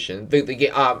abomination. The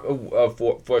game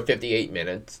for 58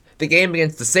 minutes. The game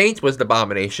against the Saints was an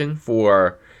abomination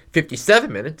for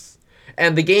 57 minutes.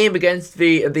 And the game against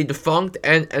the defunct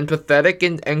and pathetic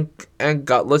and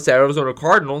gutless Arizona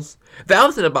Cardinals, that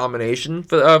was an abomination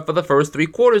for the first 3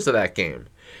 quarters of that game.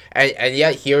 And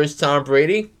yet here's Tom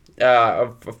Brady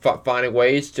finding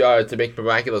ways to make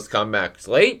miraculous comebacks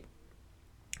late,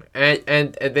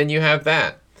 and then you have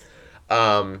that.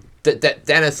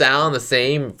 Dennis Allen the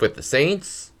same with the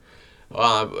Saints.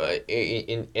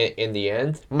 In the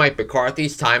end, Mike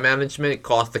McCarthy's time management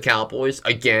cost the Cowboys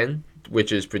again,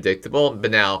 which is predictable.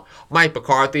 But now Mike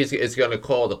McCarthy is going to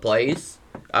call the plays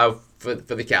for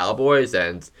the Cowboys,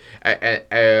 and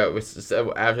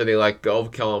so after they let go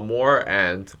of Kellen Moore,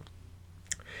 and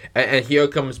here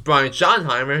comes Brian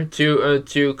Schottenheimer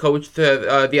to coach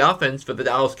the offense for the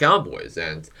Dallas Cowboys,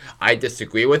 and I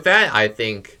disagree with that. I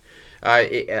think.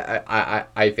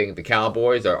 I think the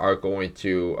Cowboys are going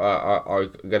to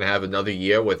have another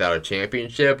year without a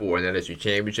championship or an NFC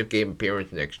Championship game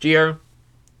appearance next year,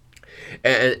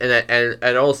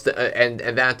 and also and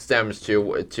that stems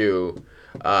to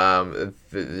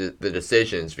the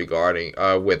decisions regarding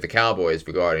with the Cowboys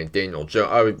regarding Daniel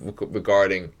Jones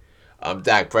regarding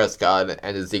Dak Prescott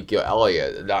and Ezekiel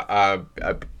Elliott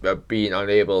being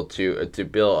unable to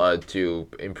build to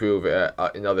improve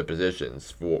in other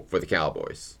positions for the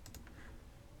Cowboys.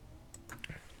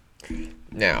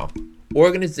 Now,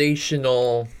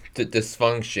 organizational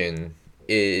dysfunction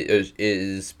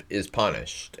is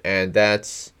punished, and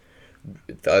that's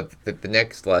the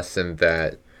next lesson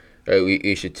that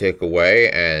we should take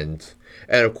away. And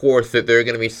of course that there are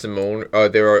going to be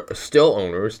there are still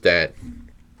owners that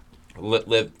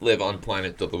live on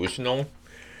planet delusional.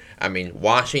 I mean,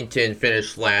 Washington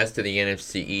finished last in the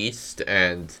NFC East,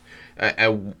 and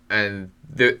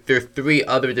their three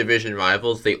other division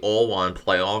rivals, they all won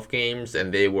playoff games,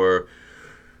 and they were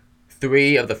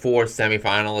three of the four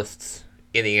semifinalists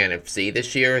in the NFC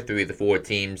this year. Three of the four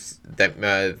teams that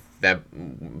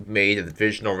made the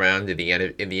divisional round in the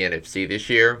NFC this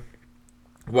year.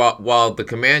 While the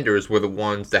Commanders were the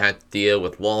ones that had to deal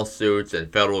with lawsuits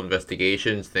and federal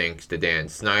investigations, thanks to Dan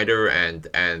Snyder and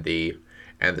the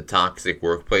toxic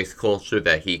workplace culture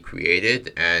that he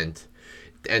created, and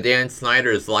Dan Snyder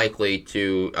is likely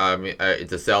to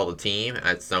sell the team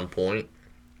at some point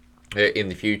in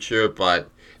the future, but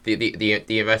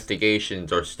the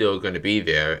investigations are still going to be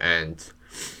there, and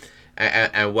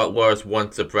what was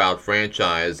once a proud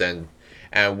franchise, and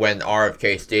when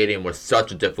RFK Stadium was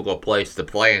such a difficult place to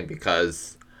play in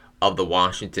because of the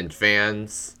Washington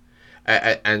fans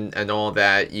and all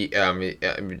that,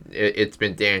 it's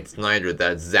been Dan Snyder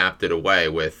that zapped it away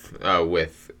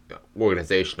with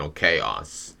organizational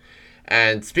chaos.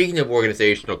 And speaking of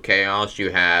organizational chaos,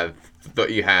 you had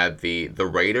the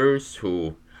Raiders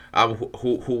who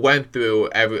went through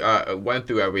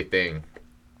everything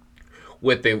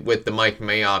with the Mike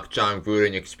Mayock, John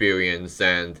Gruden experience,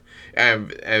 and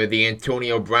the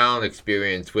Antonio Brown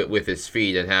experience with his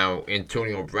feet, and how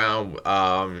Antonio Brown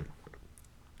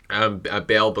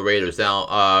bailed the Raiders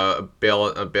out,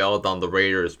 bailed on the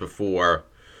Raiders before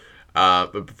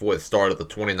the start of the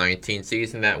 2019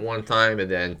 season that one time,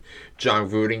 and then John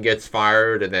Gruden gets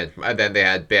fired, and then they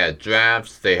had bad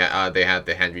drafts. They had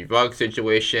the Henry Ruggs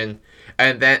situation.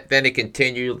 And then it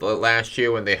continued last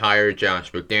year when they hired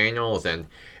Josh McDaniels, and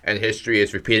history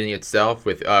is repeating itself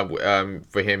with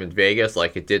for him in Vegas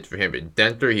like it did for him in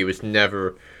Denver. He was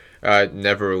never a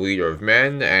leader of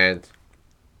men, and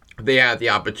they had the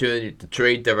opportunity to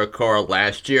trade Derek Carr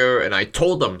last year, and I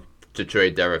told them to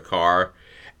trade Derek Carr,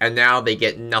 and now they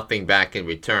get nothing back in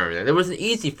return. And it was an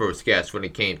easy first guess when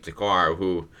it came to Carr,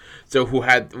 who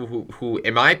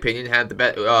in my opinion had the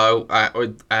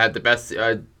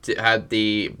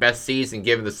best season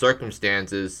given the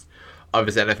circumstances of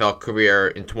his NFL career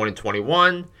in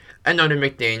 2021, and under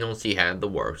McDaniels he had the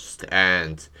worst,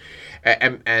 and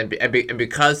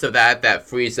because of that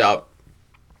frees up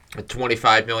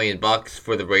 $25 million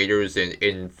for the Raiders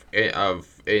in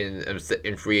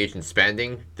free agent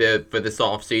spending for this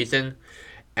offseason,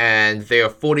 and they are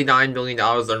 $49 million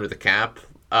under the cap,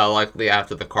 likely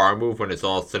after the Carr move when it's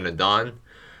all said and done.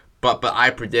 But I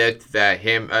predict that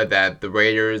the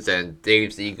Raiders and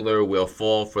Dave Ziegler will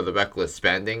fall for the reckless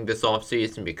spending this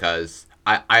offseason, because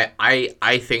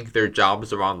I think their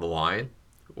jobs are on the line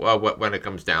when it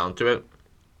comes down to it,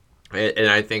 and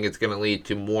I think it's going to lead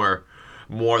to more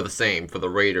of the same for the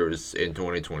Raiders in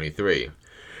 2023.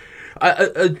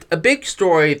 A big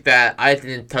story that I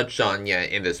didn't touch on yet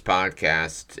in this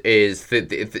podcast is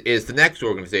the next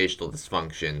organizational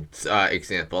dysfunction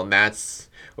example, and that's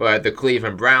the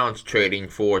Cleveland Browns trading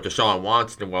for Deshaun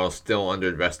Watson while still under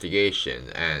investigation.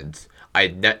 And I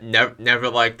never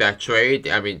liked that trade.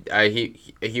 I mean,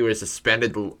 he was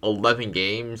suspended 11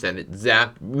 games, and it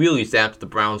really zapped the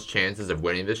Browns' chances of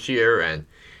winning this year. And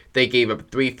they gave up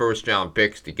 3 first-round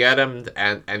picks to get him,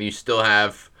 and you still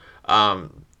have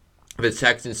The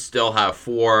Texans still have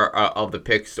four of the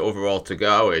picks overall to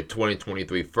go: a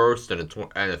 2023 first and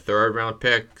a third round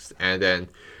picks, and then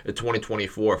a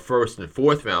 2024 first and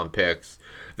fourth round picks.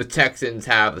 The Texans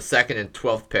have the second and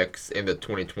 12th picks in the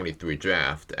 2023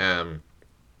 draft.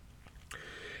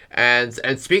 And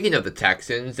speaking of the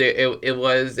Texans, it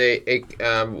was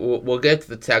we'll get to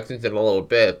the Texans in a little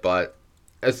bit, but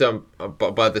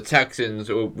the Texans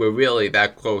were really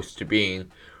that close to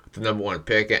being the number one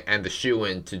pick and the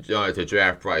shoe-in to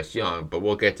draft Bryce Young, but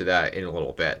we'll get to that in a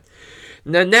little bit.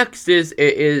 Now, next is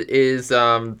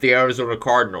the Arizona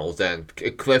Cardinals, and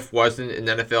Cliff wasn't an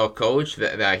NFL coach,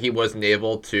 that he wasn't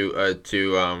able to get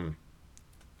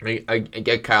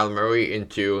Kyler Murray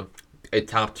into a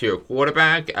top-tier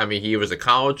quarterback. I mean, he was a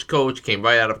college coach, came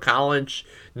right out of college,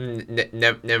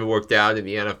 never worked out in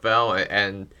the NFL,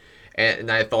 and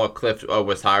I thought Cliff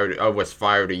was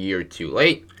fired a year too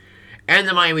late. And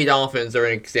the Miami Dolphins are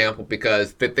an example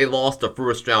because they lost a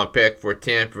first-round pick for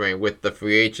tampering with the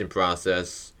free agent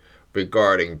process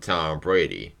regarding Tom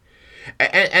Brady.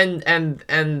 And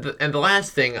the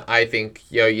last thing I think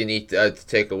you need to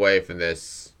take away from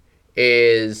this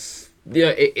is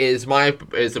a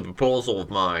proposal of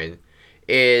mine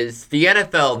is the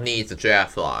NFL needs a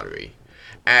draft lottery,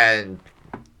 and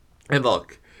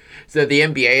look, so the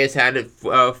NBA has had it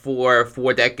for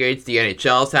 4 decades. The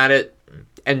NHL's had it.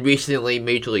 And recently,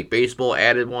 Major League Baseball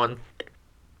added one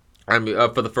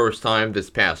for the first time this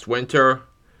past winter.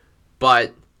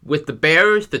 But with the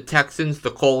Bears, the Texans, the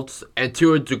Colts, and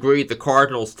to a degree the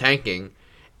Cardinals tanking,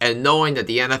 and knowing that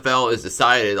the NFL is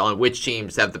decided on which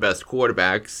teams have the best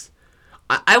quarterbacks,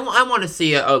 I want to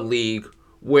see a league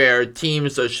where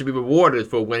teams should be rewarded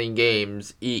for winning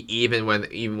games, even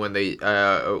when they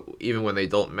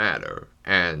don't matter.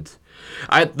 And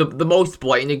the most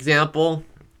blatant example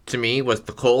to me was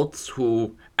the Colts,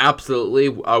 who absolutely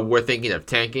were thinking of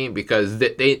tanking because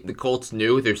the Colts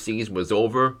knew their season was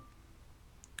over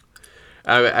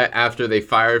after they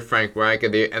fired Frank Reich,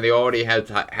 and they already had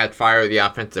fired the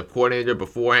offensive coordinator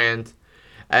beforehand,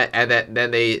 and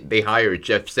then they hired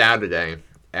Jeff Saturday,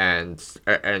 and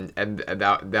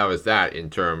that was that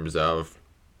in terms of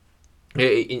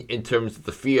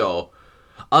the feel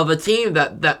of a team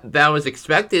that was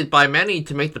expected by many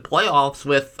to make the playoffs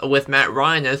with Matt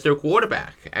Ryan as their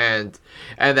quarterback, and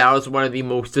that was one of the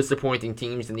most disappointing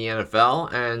teams in the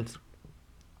NFL, and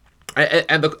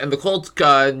the Colts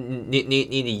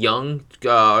need a young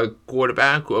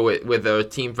quarterback with a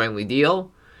team friendly deal,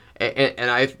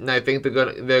 and I think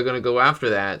they're gonna go after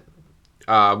that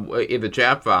in the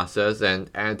draft process, and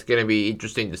it's gonna be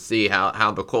interesting to see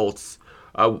how the Colts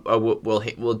will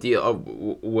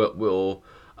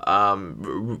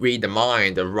read the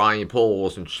mind of Ryan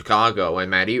Poles in Chicago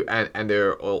and and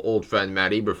their old friend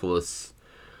Matt Eberflus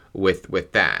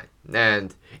with that.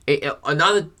 And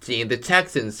another team, the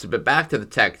Texans. But back to the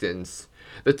Texans.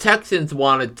 The Texans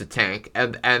wanted to tank,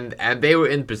 and they were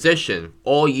in position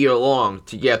all year long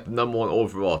to get the number one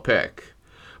overall pick.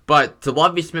 But to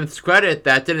Lovie Smith's credit,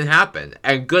 that didn't happen.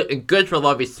 And good for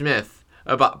Lovie Smith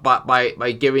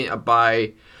by giving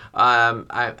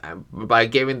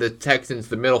the Texans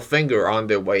the middle finger on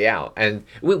their way out. And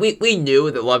we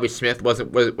knew that Lovie Smith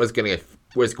was going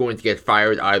to get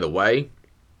fired either way.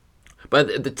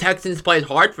 But the Texans played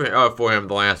hard for him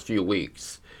the last few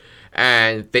weeks.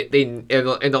 And they in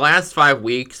the last 5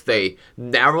 weeks, they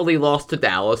narrowly lost to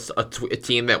Dallas, a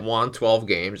team that won 12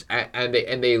 games, and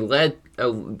they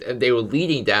were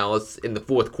leading Dallas in the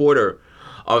fourth quarter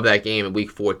of that game in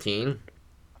Week 14.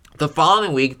 The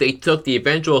following week, they took the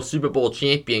eventual Super Bowl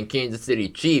champion Kansas City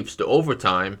Chiefs to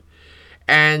overtime,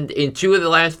 and in 2 of the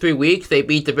last 3 weeks, they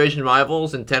beat division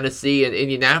rivals in Tennessee and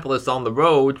Indianapolis on the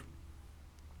road.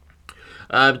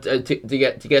 To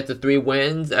get to 3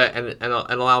 wins and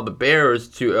allow the Bears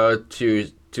to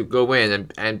go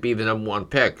in and be the number one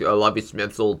pick, Lovie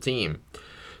Smith's old team.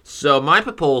 So my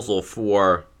proposal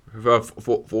for an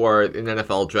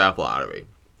NFL draft lottery.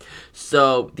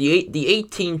 So the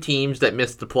 18 teams that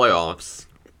missed the playoffs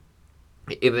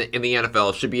in the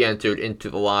NFL should be entered into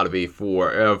the lottery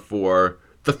for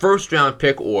the first round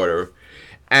pick order,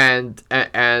 and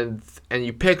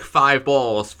you pick 5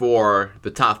 balls for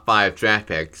the top 5 draft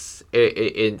picks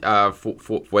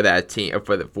for that team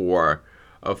for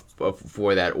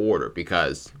that order,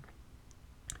 because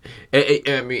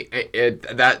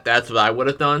that's what I would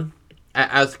have done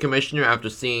as a commissioner after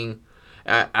seeing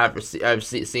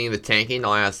the tanking the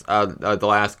last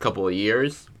couple of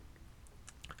years.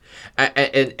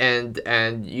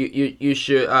 And you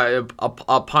should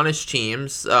punish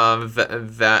teams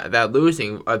that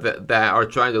are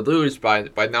trying to lose by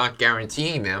not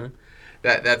guaranteeing them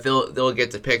that they'll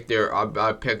get to pick their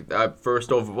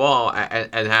first overall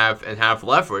and have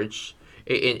leverage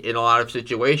in a lot of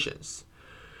situations.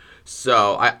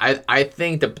 So I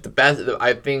think the best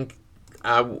I think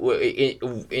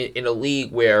in a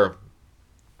league where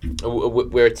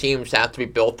teams have to be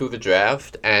built through the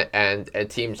draft and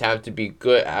teams have to be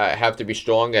good have to be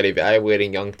strong at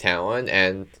evaluating young talent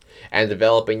and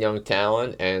developing young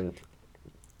talent and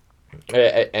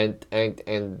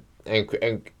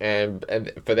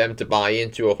for them to buy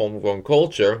into a homegrown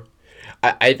culture.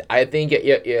 I think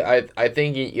I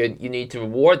think you need to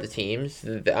reward the teams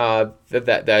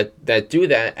that do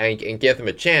that and give them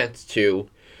a chance to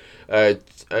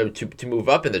move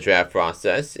up in the draft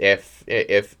process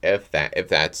if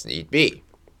that's need be.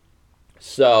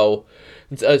 So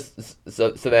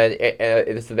then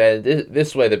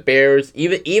this way the Bears,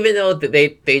 even though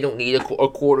they don't need a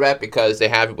quarterback because they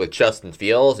have it with Justin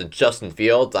Fields, and Justin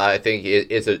Fields I think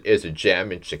is a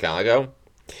gem in Chicago.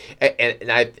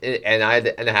 And I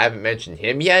haven't mentioned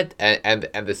him yet, and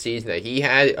the season that he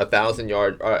had, a 1,000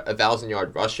 yard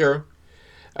rusher,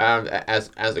 as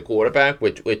a quarterback,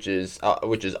 which is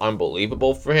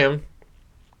unbelievable for him.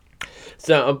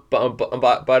 So,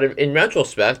 but in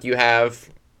retrospect, you have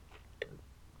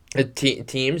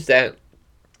teams that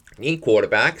need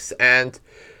quarterbacks, and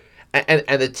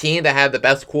the team that had the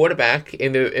best quarterback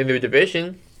in their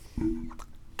division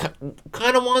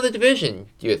kind of won the division.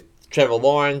 You have Trevor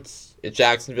Lawrence in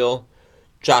Jacksonville,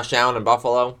 Josh Allen in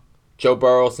Buffalo, Joe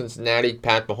Burrow, Cincinnati,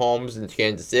 Pat Mahomes in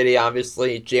Kansas City,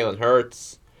 obviously, Jalen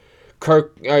Hurts,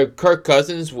 Kirk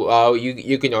Cousins.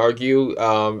 You can argue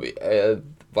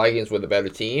Vikings were the better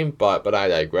team, but I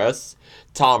digress.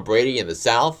 Tom Brady in the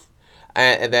South,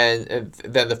 and then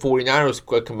the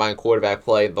 49ers combined quarterback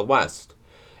play in the West,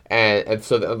 and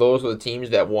so those were the teams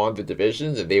that won the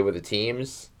divisions, and they were the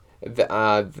teams that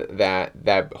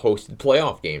hosted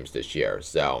playoff games this year.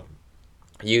 So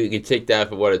you can take that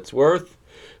for what it's worth.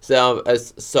 So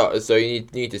you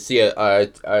need to see a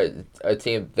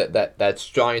team that's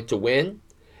trying to win,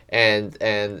 and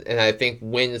I think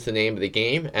win is the name of the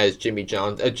game, as Jerry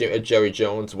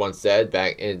Jones once said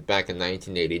back in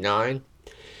 1989.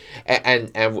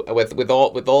 And with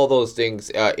all those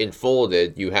things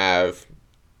enfolded, you have.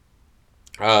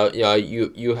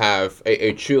 You have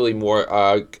a truly more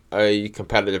a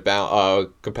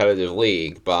competitive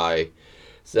league by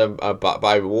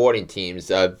rewarding teams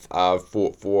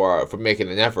for making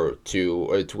an effort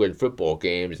to win football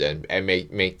games and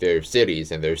make their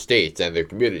cities and their states and their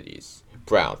communities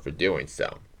proud for doing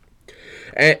so.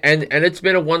 And it's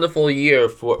been a wonderful year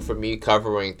for me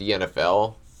covering the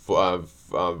NFL for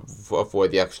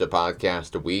the extra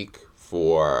podcast a week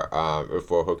for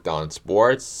Hooked on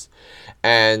Sports.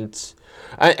 And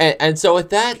so with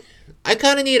that, I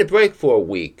kind of need a break for a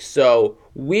week. So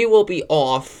we will be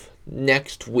off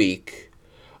next week.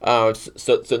 So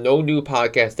no new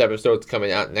podcast episodes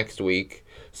coming out next week.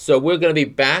 So we're going to be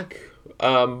back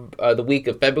the week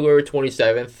of February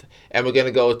 27th, and we're going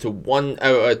to go to one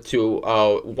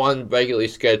regularly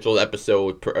scheduled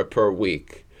episode per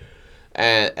week.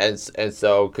 And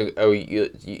so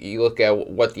you look at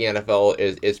what the NFL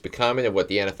is becoming and what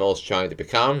the NFL is trying to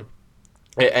become.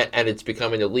 And it's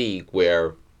becoming a league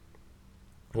where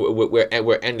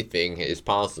anything is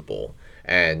possible,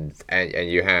 and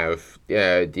you have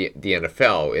the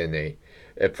NFL in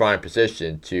a prime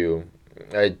position to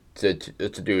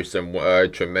do some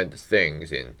tremendous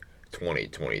things in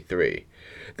 2023.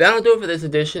 That'll do it for this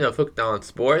edition of Hooked on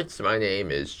Sports. My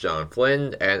name is John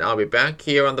Flynn, and I'll be back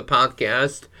here on the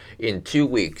podcast in 2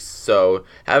 weeks. So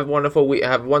have a wonderful week,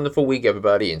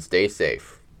 everybody, and stay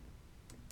safe.